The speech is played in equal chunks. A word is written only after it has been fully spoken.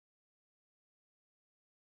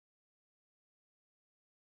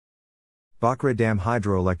Bhakra Dam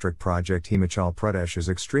Hydroelectric project. Himachal Pradesh is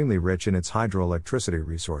extremely rich in its hydroelectricity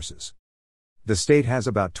resources. The state has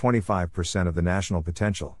about 25% of the national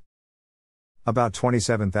potential. About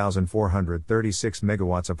 27,436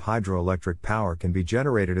 megawatts of hydroelectric power can be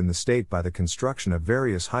generated in the state by the construction of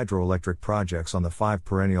various hydroelectric projects on the 5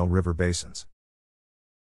 perennial river basins.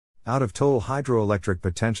 Out of total hydroelectric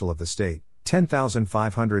potential of the state,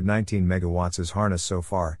 10,519 megawatts is harnessed so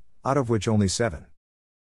far, out of which only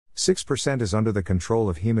 7.6% is under the control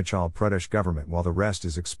of Himachal Pradesh Government, while the rest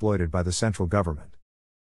is exploited by the central government.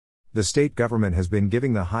 The state government has been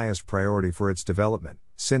giving the highest priority for its development,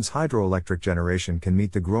 since hydroelectric generation can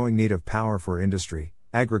meet the growing need of power for industry,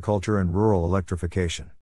 agriculture and rural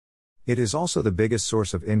electrification. It is also the biggest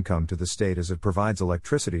source of income to the state as it provides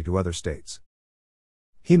electricity to other states.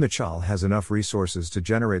 Himachal has enough resources to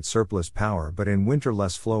generate surplus power, but in winter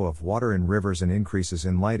less flow of water in rivers and increases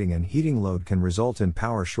in lighting and heating load can result in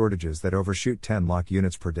power shortages that overshoot 10 lakh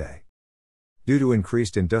units per day. Due to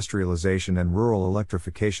increased industrialization and rural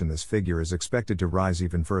electrification, this figure is expected to rise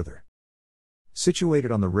even further.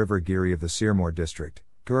 Situated on the river Giri of the Sirmaur district,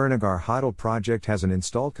 Gurinagar Hydel project has an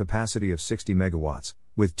installed capacity of 60 megawatts,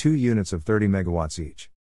 with 2 units of 30 megawatts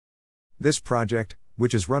each. This project,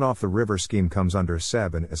 which is run off the river scheme, comes under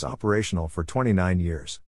SEB and is operational for 29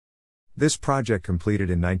 years. This project completed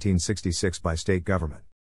in 1966 by state government.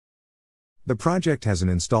 The project has an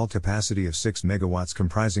installed capacity of 6 megawatts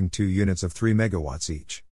comprising 2 units of 3 megawatts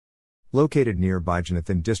each. Located near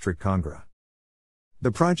Bijanath district Kangra.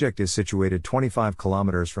 The project is situated 25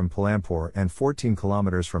 kilometers from Palampur and 14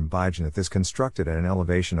 kilometers from Bijanath. Is constructed at an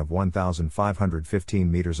elevation of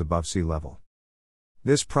 1,515 meters above sea level.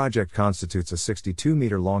 This project constitutes a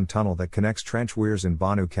 62-meter-long tunnel that connects trench weirs in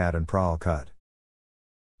Banu Khad and Praal Khad.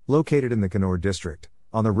 Located in the Kannur district,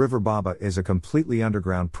 on the river Baba, is a completely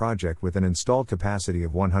underground project with an installed capacity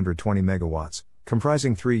of 120 megawatts,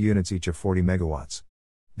 comprising 3 units each of 40 megawatts.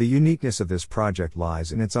 The uniqueness of this project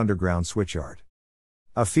lies in its underground switchyard.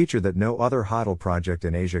 A feature that no other hydel project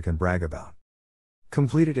in Asia can brag about.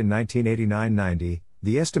 Completed in 1989-90,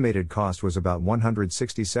 the estimated cost was about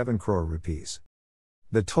 167 crore rupees.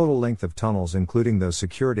 The total length of tunnels, including those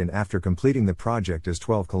secured in after completing the project, is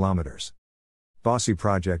 12 kilometers. Basi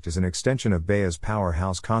project is an extension of Bayas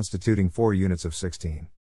powerhouse constituting 4 units of 16.5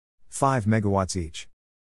 megawatts each.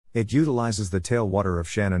 It utilizes the tailwater of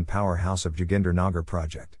Shannon powerhouse of Joginder Nagar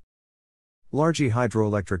project. Largi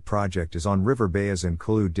hydroelectric project is on river Bayas in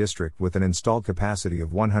Kullu district with an installed capacity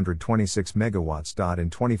of 126 megawatts. In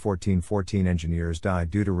 2014, engineers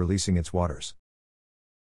died due to releasing its waters.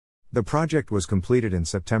 The project was completed in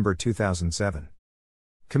September 2007.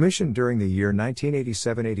 Commissioned during the year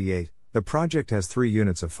 1987-88, the project has 3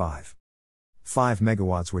 units of 5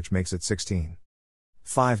 megawatts, which makes it 16.5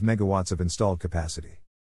 megawatts of installed capacity.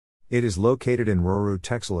 It is located in Roru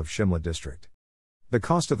Tehsil of Shimla district. The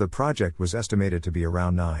cost of the project was estimated to be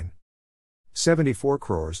around 9.74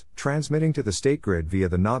 crores, transmitting to the state grid via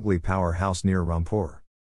the Nogli powerhouse near Rampur.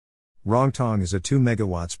 Rongtong is a 2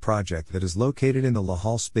 megawatts project that is located in the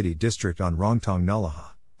Lahol Spiti district on Rongtong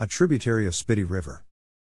Nullaha, a tributary of Spiti River.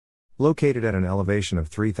 Located at an elevation of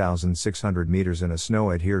 3,600 meters in a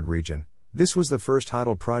snow-adhered region, this was the first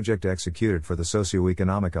hydel project executed for the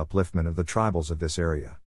socio-economic upliftment of the tribals of this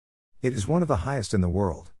area. It is one of the highest in the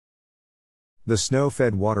world. The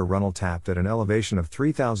snow-fed water runnel, tapped at an elevation of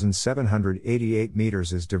 3,788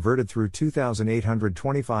 meters, is diverted through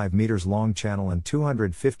 2,825 meters long channel and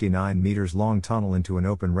 259 meters long tunnel into an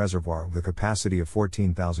open reservoir with a capacity of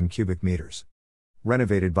 14,000 cubic meters.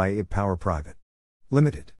 Renovated by Ape Power Private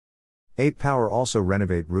Limited. Ape Power also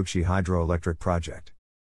renovate Rukshi hydroelectric project.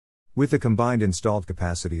 With a combined installed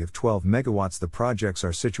capacity of 12 megawatts, the projects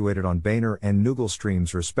are situated on Bainer and Nugal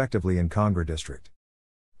streams respectively in Kangra district.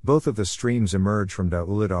 Both of the streams emerge from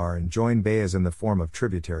Dauladar and join Bayas in the form of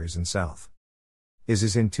tributaries in south.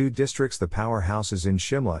 Is in 2 districts. The powerhouse is in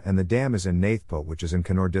Shimla and the dam is in Nathpa, which is in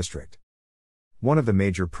Kannur district. One of the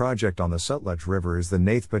major project on the Sutlej River is the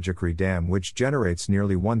Nathpa Jakri Dam, which generates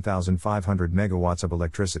nearly 1,500 megawatts of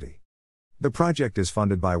electricity. The project is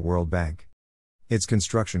funded by World Bank. Its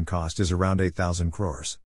construction cost is around 8,000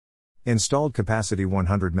 crores. Installed capacity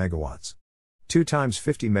 100 megawatts. 2 times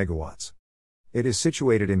 50 megawatts. It is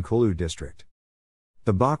situated in Kullu district.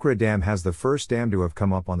 The Bhakra Dam has the first dam to have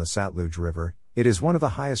come up on the Satluj River. It is one of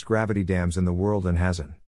the highest gravity dams in the world and has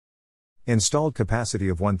an installed capacity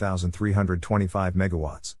of 1,325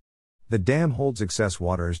 megawatts. The dam holds excess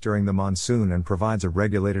waters during the monsoon and provides a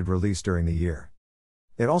regulated release during the year.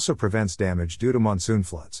 It also prevents damage due to monsoon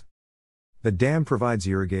floods. The dam provides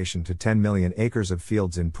irrigation to 10 million acres of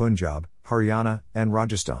fields in Punjab, Haryana, and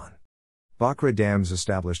Rajasthan. Bhakra dams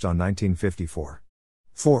established on 1954.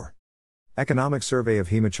 4. Economic Survey of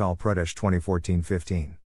Himachal Pradesh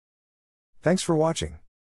 2014-15. Thanks for watching.